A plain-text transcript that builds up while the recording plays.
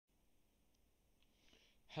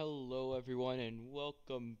Hello everyone and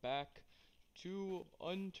welcome back to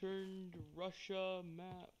Unturned Russia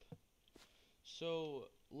map. So,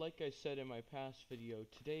 like I said in my past video,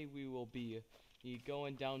 today we will be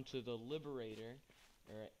going down to the Liberator,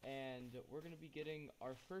 and we're going to be getting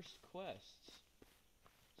our first quests.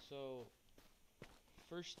 So,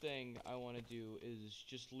 first thing I want to do is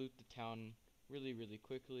just loot the town really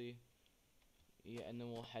quickly. Yeah, and then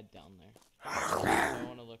we'll head down there. So I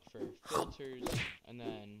want to look for filters, and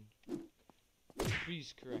then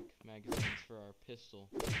please correct magazines for our pistol.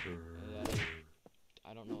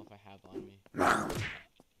 I don't know if I have on me.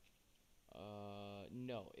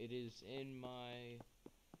 No, it is in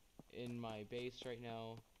my base right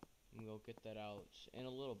now. I'm gonna go get that out in a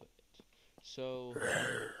little bit. So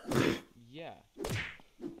yeah,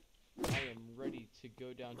 I am ready to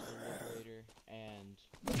go down to the Liberator and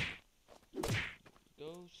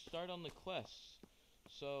go start on the quests.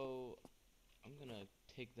 So I'm gonna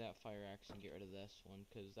take that fire axe and get rid of this one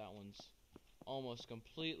because that one's almost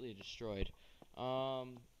completely destroyed. Oh,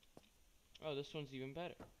 this one's even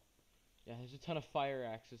better. Yeah, there's a ton of fire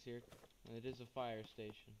axes here, and it is a fire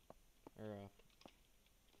station, or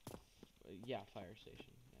yeah, fire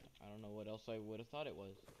station. Yeah, I don't know what else I would have thought it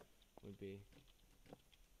would be.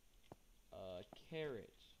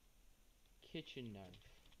 Carrot, kitchen knife.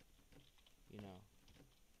 You know,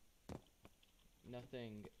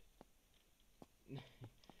 nothing.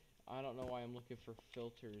 I don't know why I'm looking for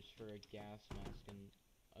filters for a gas mask and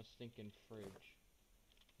a stinking fridge,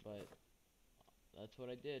 but that's what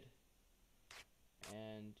I did,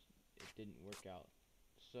 and it didn't work out.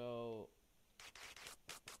 So,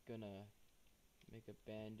 gonna make a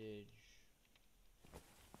bandage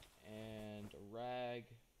and a rag.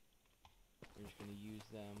 We're just gonna use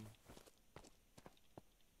them.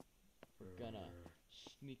 We're gonna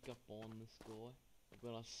sneak up on this guy.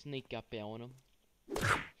 We're gonna sneak up on him.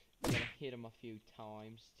 We're gonna hit him a few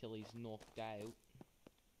times till he's knocked out.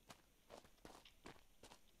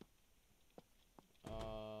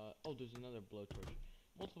 Oh, there's another blowtorch.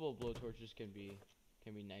 Multiple blowtorches can be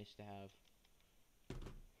nice to have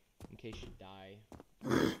in case you die.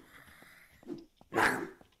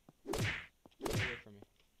 Get away from me.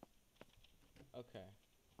 Okay.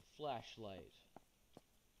 Flashlight.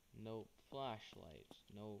 Nope. Flashlight.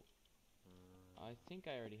 Nope. I think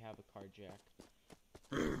I already have a car jack.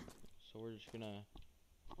 So we're just gonna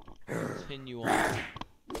continue on.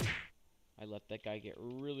 I let that guy get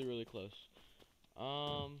really close.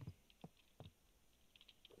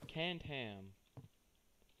 Canned ham.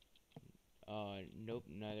 Nope,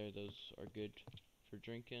 neither of those are good for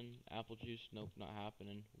drinking. Apple juice, nope, not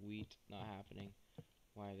happening. Wheat, not happening.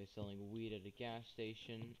 Why are they selling wheat at a gas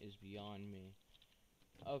station is beyond me.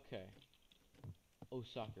 Okay. Oh,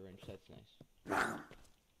 soccer wrench, that's nice.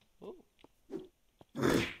 Oh.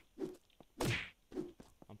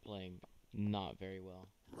 I'm playing not very well.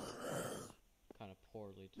 Kind of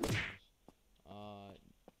poorly, to be honest.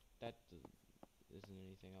 That isn't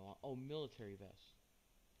anything I want. Oh, military vest.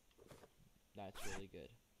 That's really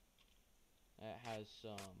good. It has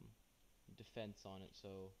some defense on it, so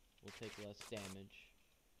we'll take less damage.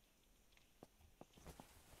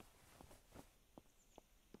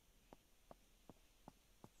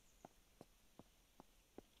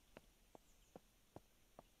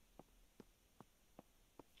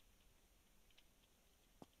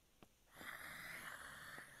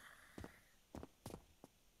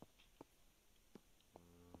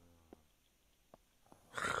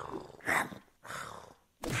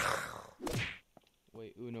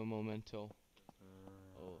 Wait, uno momento.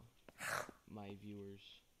 Oh, my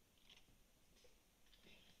viewers.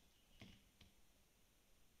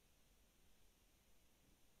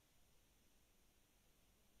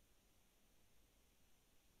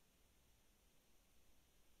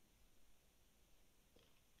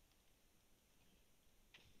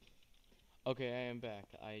 Okay, I am back.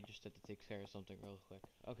 I just had to take care of something real quick.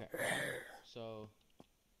 Okay, so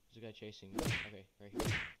there's a guy chasing me. Okay, right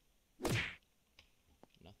here.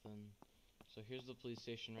 Nothing. So here's the police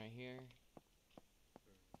station right here.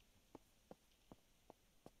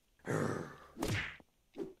 Gonna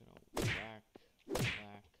whack.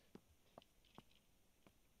 Okay.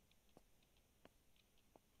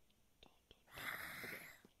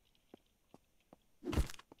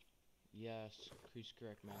 Yes, increase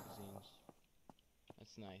correct magazines.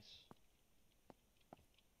 That's nice.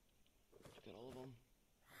 Just got all of them.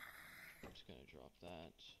 I'm just gonna drop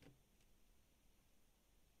that.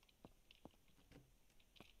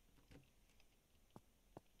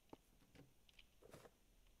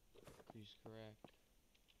 Increase correct.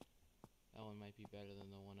 That one might be better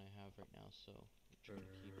than the one I have right now, so I'm just gonna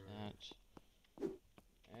keep that.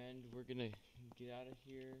 we're gonna get out of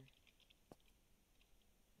here.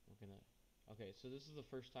 We're gonna. Okay, so this is the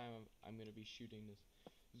first time I'm gonna be shooting this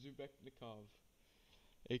Zubeknikov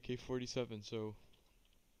AK-47. So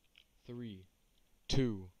 3,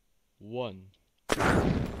 2, 1.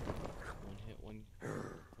 One hit, one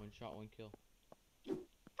shot, one kill.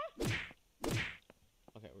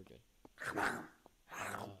 Okay, we're good.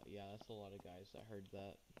 Yeah, that's a lot of guys that heard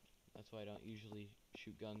that. That's why I don't usually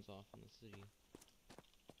shoot guns off in the city.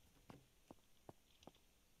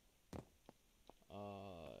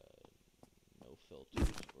 No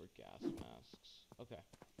filters or gas masks. Okay.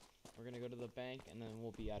 We're gonna go to the bank and then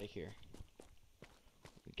we'll be out of here.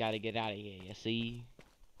 We gotta get out of here, you see?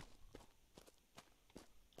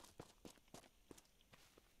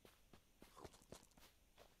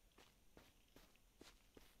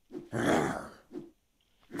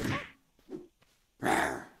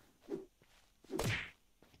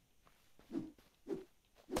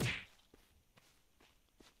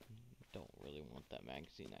 Don't really want that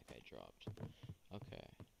magazine that guy dropped. Okay.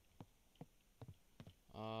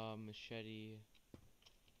 Machete,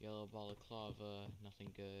 yellow balaclava,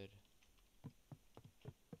 nothing good.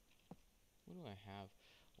 What do I have?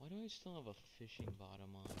 Why do I still have a fishing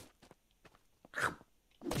bottom on?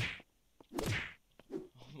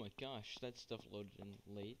 Oh my gosh, that stuff loaded in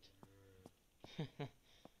late. There's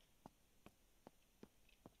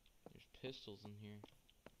pistols in here.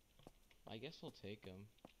 I guess I'll take them.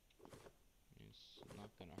 It's not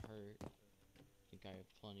gonna hurt. I think I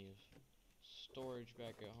have plenty of storage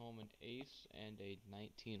back at home, an ace and a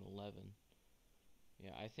 1911.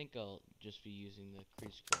 Yeah, I think I'll just be using the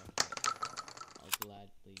crease craft. I'll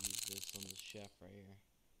gladly use this on the chef right here.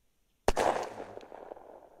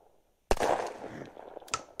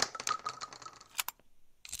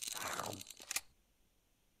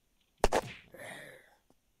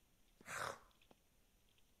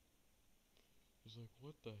 It's like,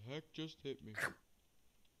 what the heck just hit me?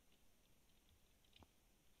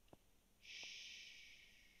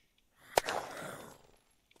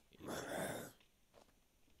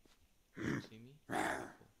 See me?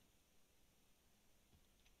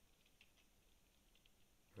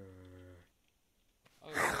 Cool.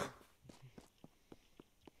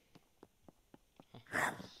 Okay.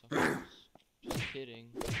 Suckers. Just kidding.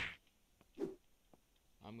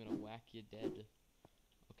 I'm gonna whack you dead.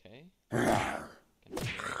 Okay? Gonna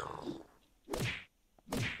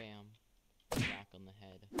bam. Whack on the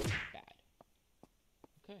head. Bad.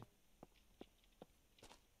 Okay.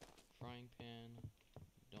 Frying pan.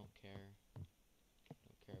 Don't care.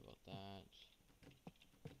 Don't care about that.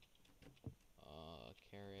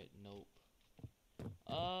 Carrot. Nope.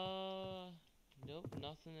 Nope.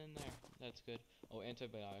 Nothing in there. That's good. Oh,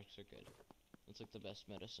 antibiotics are good. That's like the best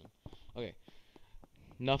medicine. Okay.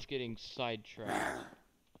 Enough getting sidetracked.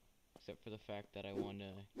 Except for the fact that I want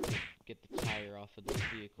to get the tire off of this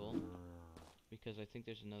vehicle. Because I think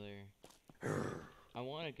there's another... I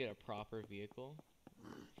want to get a proper vehicle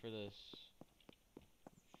for this...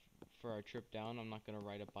 For our trip down. I'm not going to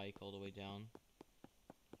ride a bike all the way down.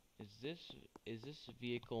 Is this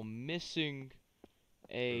vehicle missing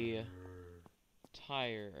a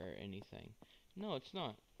tire or anything? No, it's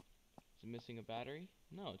not. Is it missing a battery?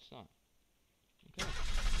 No, it's not. Okay.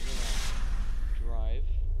 We're gonna drive.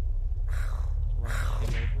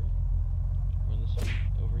 Run this one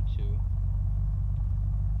over too.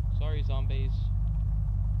 Sorry, zombies.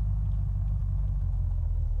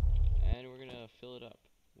 And we're gonna fill it up.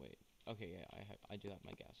 Wait. Okay, yeah, I do have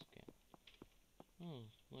my gas can. Oh,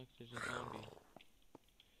 look, there's a zombie.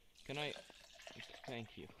 Can I...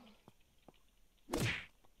 Thank you.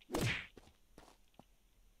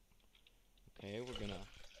 Okay, we're gonna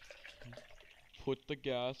put the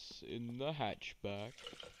gas in the hatchback.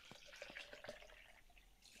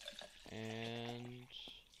 And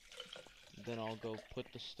then I'll go put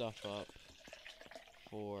the stuff up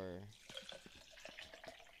for...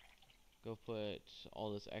 Go put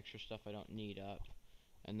all this extra stuff I don't need up.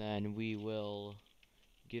 And then we will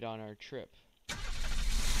get on our trip.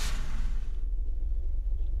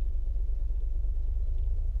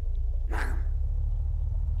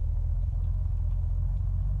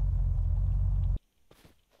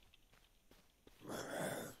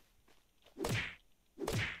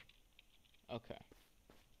 Okay.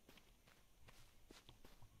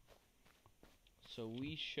 So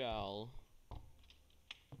we shall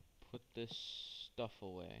put this stuff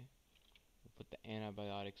away. We'll put the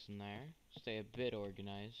antibiotics in there. Stay a bit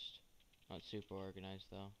organized. Not super organized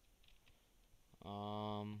though.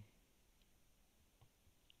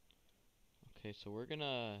 Okay, so we're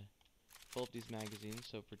gonna fill up these magazines,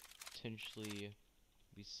 so potentially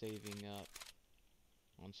be saving up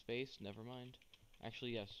on space. Never mind.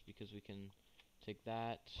 Actually, yes, because we can take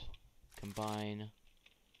that, combine,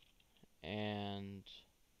 and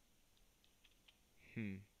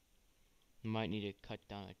might need to cut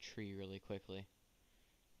down a tree really quickly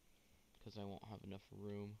because I won't have enough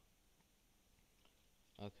room.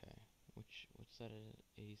 Okay, what's that at?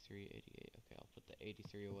 83, 88. Okay, I'll put the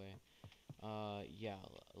 83 away. Yeah,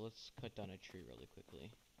 let's cut down a tree really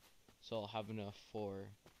quickly. So I'll have enough for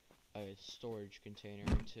a storage container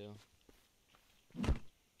too.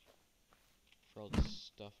 For all the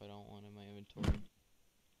stuff I don't want in my inventory.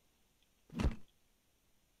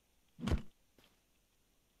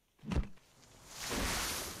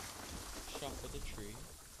 Chop with a tree.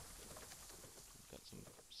 Got some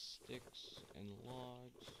sticks and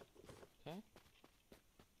logs. Okay.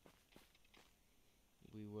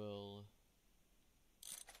 We will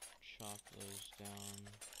chop those down.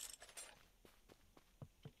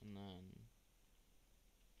 And then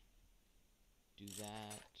do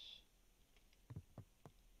that.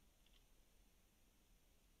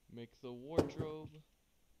 Make the wardrobe.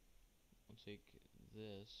 I'll take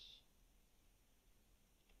this.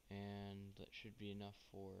 And that should be enough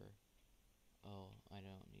for... Oh, I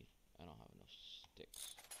don't have enough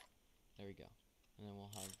sticks. There we go. And then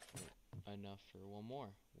we'll have enough for one more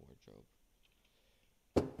wardrobe.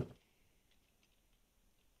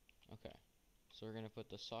 Okay. So we're gonna put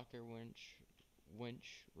the soccer wrench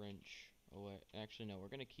away. Actually, no, we're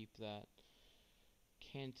gonna keep that.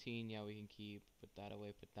 Canteen, yeah, we can keep. Put that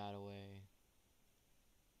away, put that away.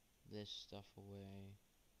 This stuff away.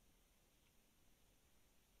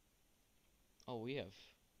 Oh, we have...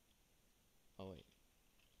 Oh, wait.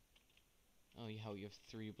 Oh, yeah, we have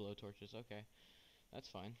 3 blowtorches. Okay, that's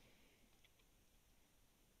fine.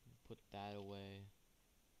 Put that away.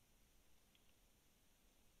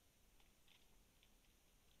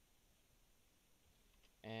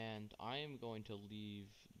 And I am going to leave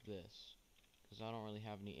this, because I don't really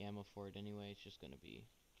have any ammo for it anyway. It's just going to be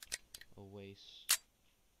a waste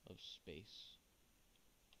of space.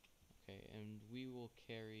 Okay, and we will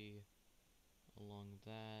carry along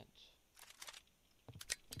that.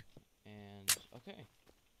 And, okay.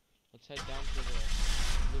 Let's head down to the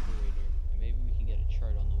Liberator, and maybe we can get a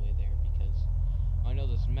chart on the way there, because I know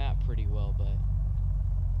this map pretty well, but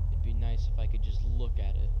it'd be nice if I could just look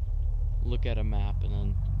at it. Look at a map and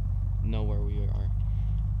then know where we are.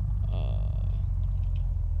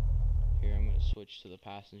 Here, I'm going to switch to the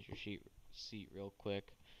passenger seat real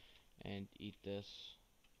quick and eat this.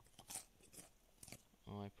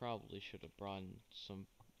 Oh, I probably should have brought in some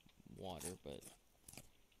water, but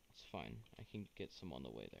it's fine. I can get some on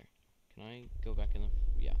the way there. Can I go back in the...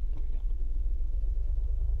 Yeah, there we go.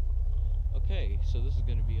 Okay, so this is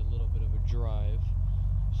going to be a little bit of a drive.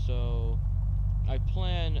 So I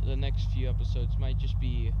plan the next few episodes might just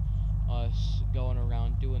be us going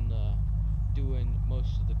around doing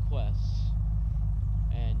most of the quests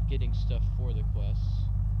and getting stuff for the quests.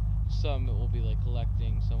 Some it will be like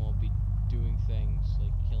collecting, some will be doing things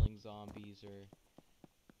like killing zombies or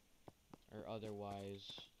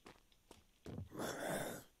otherwise.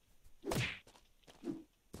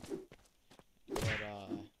 But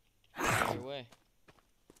either way,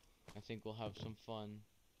 I think we'll have some fun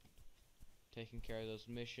taking care of those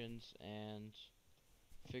missions and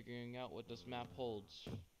figuring out what this map holds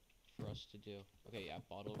for us to do. Okay, yeah,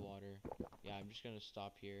 bottled water. Yeah, I'm just gonna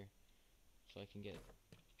stop here so I can get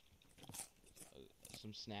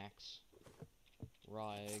some snacks,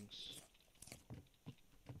 raw eggs.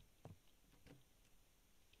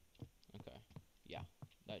 Okay, yeah,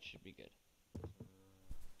 that should be good.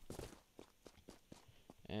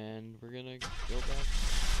 And we're gonna go back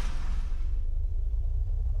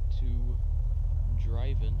to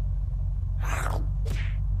driving.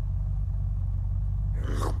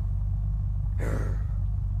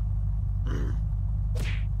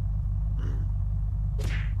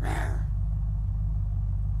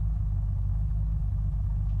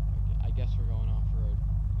 I guess we're going off road.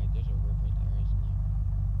 Wait, there's a river there, isn't there?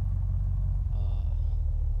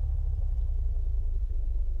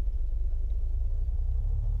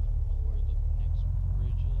 Where the next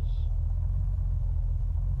bridge is.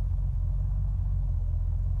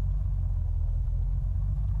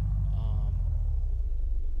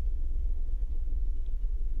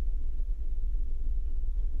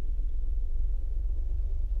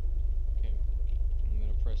 Okay, I'm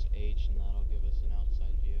gonna press H and that'll give us an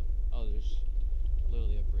outside view. Oh, there's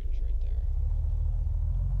literally a bridge right there.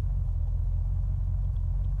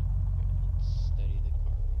 Okay, let's steady the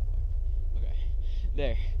car real quick. Okay,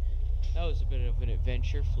 there. That was a bit of an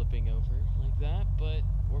adventure flipping over like that, but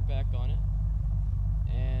we're back on it.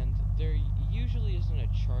 And there usually isn't a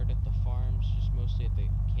chart at the farms, just mostly at the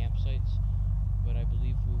campsites, but I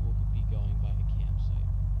believe we will be going by a campsite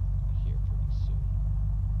here pretty soon.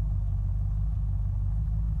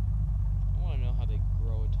 I want to know how they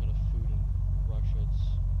grow a ton of food in Russia.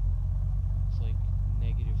 It's like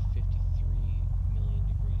negative 53 million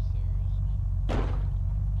degrees there, isn't it?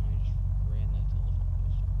 And I just ran that telephone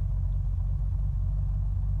post over.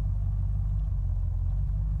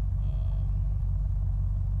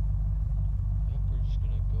 Yep, we're just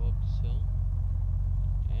gonna go up this hill,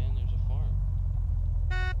 and there's a farm.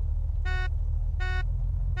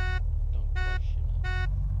 Don't question it.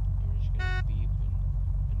 I'm just gonna beep and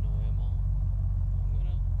annoy them all. I'm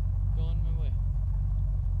gonna go on my way.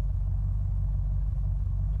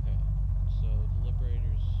 Okay, so the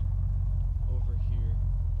Liberator's over here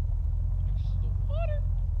next to the water.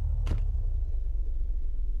 Okay.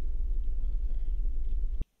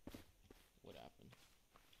 What happened?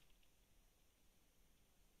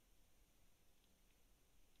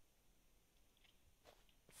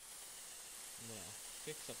 I'm gonna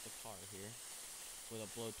fix up the car here with a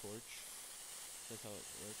blowtorch. That's how it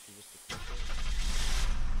works, you just push it.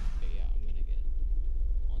 Okay, yeah, I'm gonna get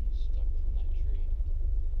unstuck from that tree.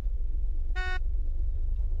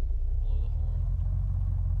 Blow the horn.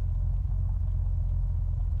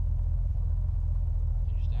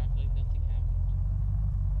 And just act like nothing happened.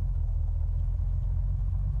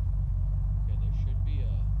 Okay, there should be a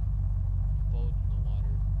boat in the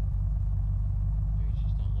water. Maybe it's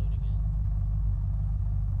just not loading in.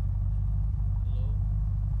 Hello?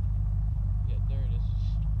 Yeah, there it is.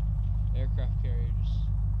 Aircraft carrier just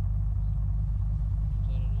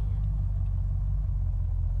comes out of nowhere.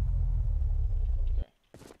 Okay.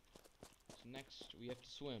 So next we have to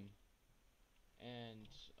swim. And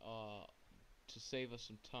to save us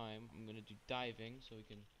some time, I'm gonna do diving so we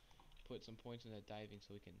can put some points in that diving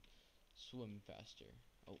so we can swim faster.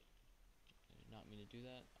 Oh, I did not mean to do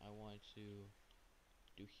that. I wanted to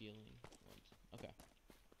do healing ones. Okay.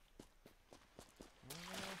 We're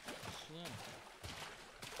gonna swim.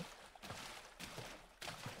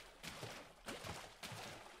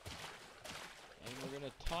 And we're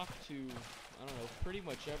gonna talk to, I don't know, pretty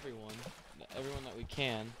much everyone that we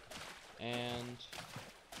can. And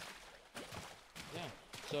yeah.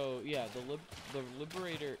 So yeah, the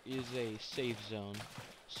Liberator is a safe zone.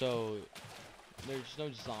 So there's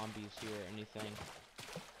no zombies here or anything.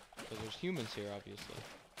 Because there's humans here, obviously.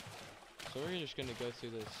 So we're just gonna go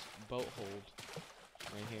through this boat hold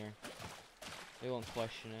right here. They won't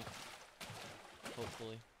question it.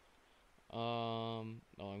 Hopefully. Oh,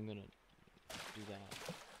 I'm gonna do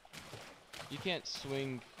that. You can't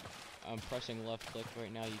swing. I'm pressing left click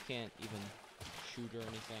right now. You can't even shoot or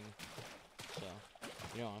anything. So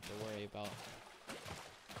you don't have to worry about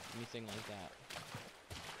anything like that.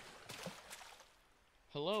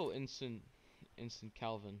 Hello, Instant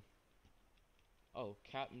Calvin. Oh,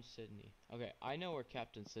 Captain Sydney. Okay, I know where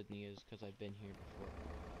Captain Sydney is because I've been here before.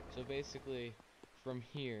 So basically, from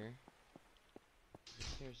here, the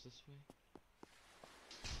stairs this way.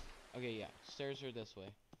 Okay, yeah, stairs are this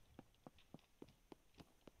way.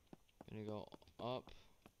 Gonna go up,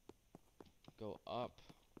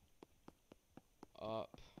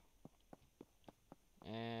 up,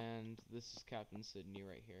 and this is Captain Sydney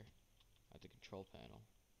right here at the control panel.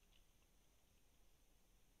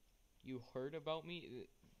 You heard about me?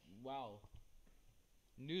 Wow.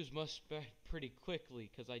 News must spread pretty quickly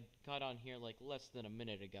because I got on here like less than a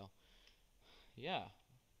minute ago. Yeah.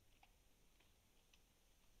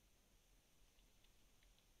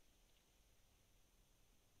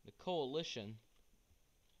 The coalition.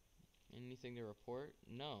 Anything to report?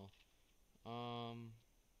 No.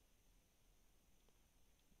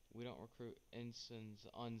 We don't recruit ensigns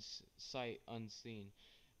on sight unseen.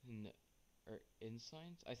 Or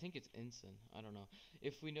ensigns? I think it's ensign. I don't know.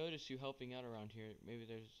 If we notice you helping out around here, maybe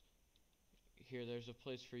there's a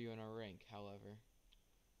place for you in our rank, however.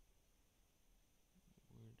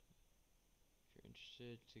 If you're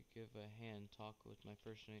interested to give a hand, talk with my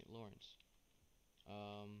first mate, Lawrence.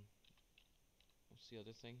 What's the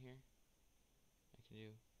other thing here I can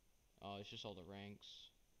do? Oh, it's just all the ranks.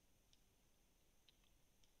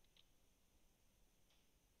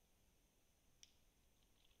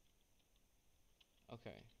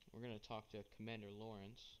 Okay, we're gonna talk to Commander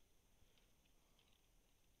Lawrence.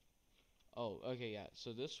 Oh, okay, yeah.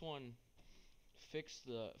 So this one, fix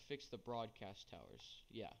the broadcast towers.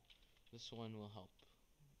 Yeah, this one will help.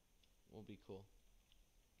 Will be cool.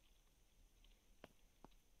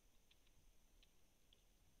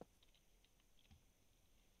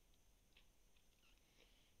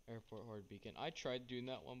 Airport Horde Beacon. I tried doing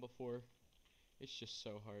that one before. It's just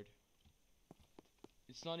so hard.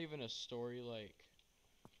 it's not even a story like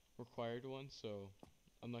required one, so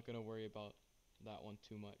I'm not gonna worry about that one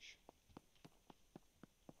too much.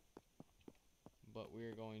 But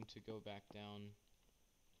we're going to go back down.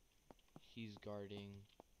 He's guarding.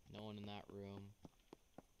 No one in that room.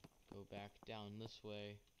 Go back down this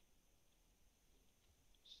way.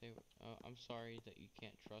 I'm sorry that you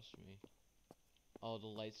can't trust me. Oh, the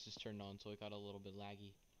lights just turned on, so it got a little bit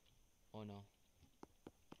laggy. Oh no.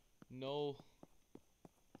 No.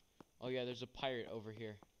 Oh yeah, there's a pirate over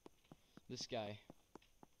here. This guy.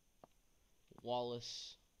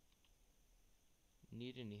 Wallace.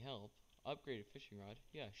 Need any help? Upgraded fishing rod.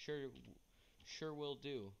 Yeah, sure will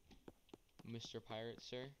do, Mr. Pirate,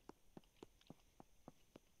 sir.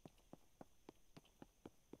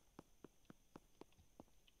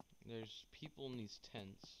 There's people in these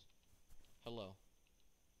tents. Hello.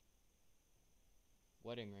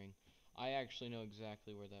 Wedding ring. I actually know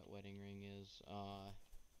exactly where that wedding ring is.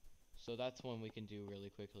 So that's one we can do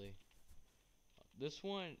really quickly. This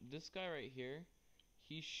guy right here,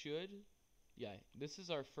 yeah, this is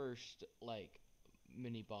our first, like,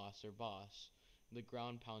 mini boss or boss. The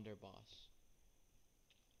ground pounder boss.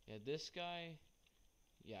 Yeah, this guy,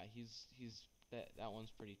 yeah, that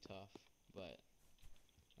one's pretty tough, but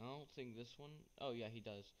I don't think this one, oh yeah, he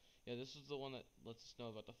does. Yeah, this is the one that lets us know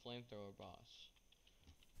about the flamethrower boss.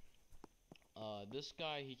 This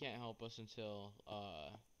guy, he can't help us until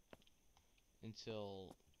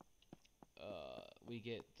we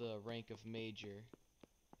get the rank of major.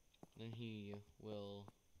 Then he will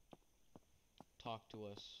talk to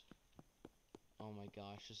us. Oh my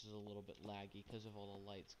gosh, this is a little bit laggy because of all the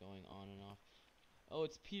lights going on and off. Oh,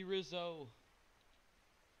 it's P. Rizzo.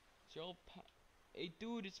 It's your old pal. Hey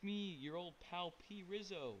dude, it's me, your old pal P.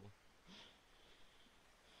 Rizzo.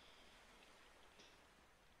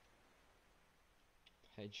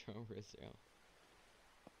 Pedro Rizzo.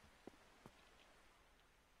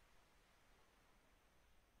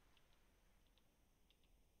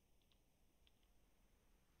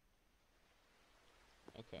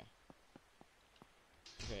 Okay.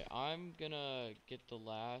 Okay, I'm gonna get the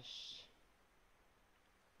last.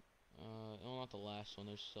 No, not the last one.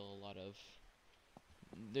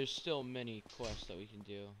 There's still many quests that we can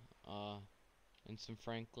do. And some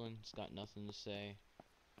Franklin's got nothing to say.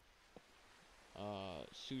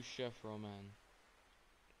 Sous Chef Roman.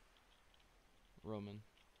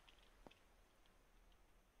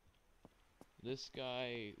 This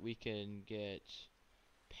guy, we can get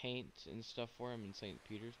paint and stuff for him in St.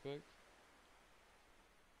 Petersburg.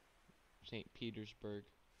 St. Petersburg.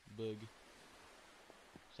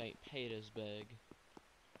 St. Petersburg.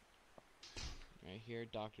 Right here,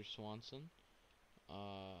 Dr. Swanson.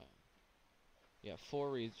 Yeah, 4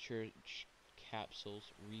 research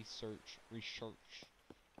capsules. Research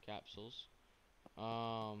capsules.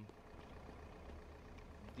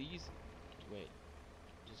 These. Wait.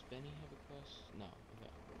 Does Benny have a quest? No.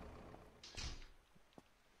 Okay.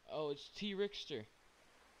 Oh, it's T. Richter.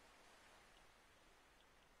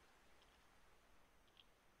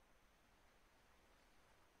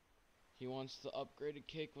 He wants the upgraded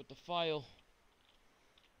cake with the file.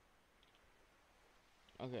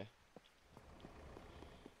 Okay.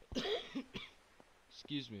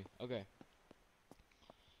 Excuse me. Okay.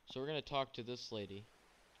 So we're gonna talk to this lady.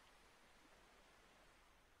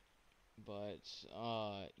 But,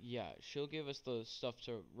 yeah, she'll give us the stuff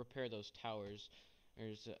to repair those towers.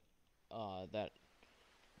 There's, that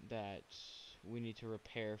we need to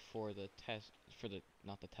repair for the test,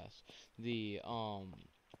 not the test, the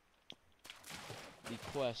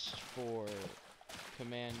quest for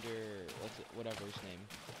Commander, whatever his name.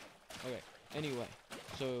 Okay, anyway,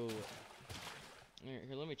 so, here,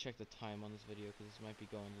 let me check the time on this video, because this might be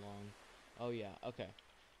going long. Oh yeah, okay,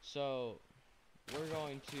 so,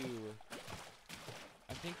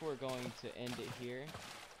 I think we're going to end it here,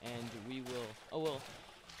 and we will, oh well,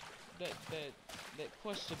 that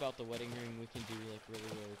quest about the wedding ring we can do, like,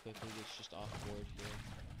 really quickly. It's just off board here,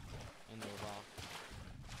 and the rock.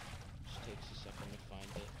 Just takes a second to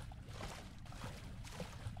find it.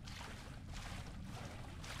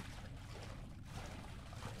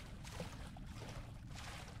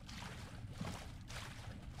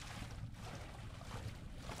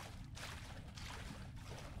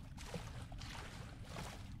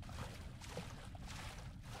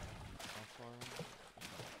 How far?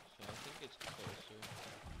 So I think it's closer.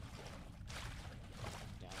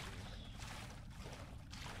 Down this.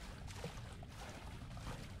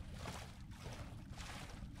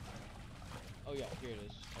 Oh yeah, here it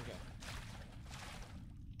is. Okay.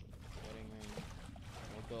 Wedding ring.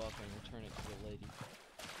 We'll go up and return it to the lady.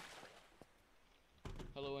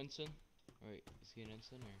 Hello, Ensign. Wait, is he an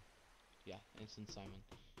ensign or? Yeah, Ensign Simon.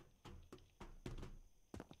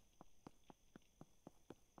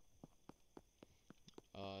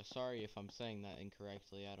 Sorry if I'm saying that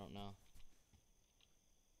incorrectly, I don't know.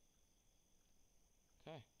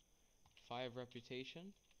 Okay. 5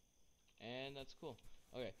 reputation. And that's cool.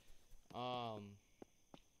 Okay. Now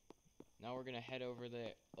we're gonna head over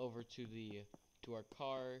to our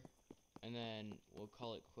car, and then we'll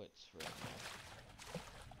call it quits for right now.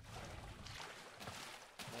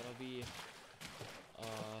 That'll be a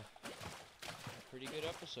pretty good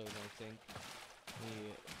episode, I think.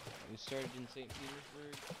 We started in St.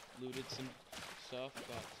 Petersburg, looted some stuff,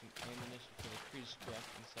 got some ammunition for the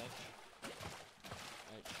Kriegskräfte and such.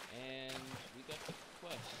 And we got the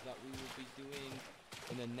quest that we will be doing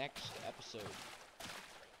in the next episode.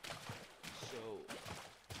 So,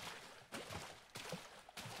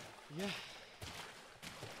 yeah.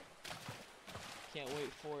 Can't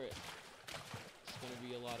wait for it. It's gonna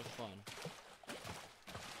be a lot of fun.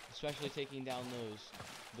 Especially taking down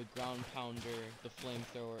the ground pounder, the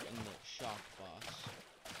flamethrower, and the shock boss.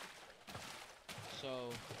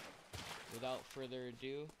 So, without further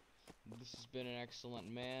ado, this has been an excellent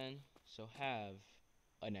man, so have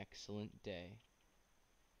an excellent day.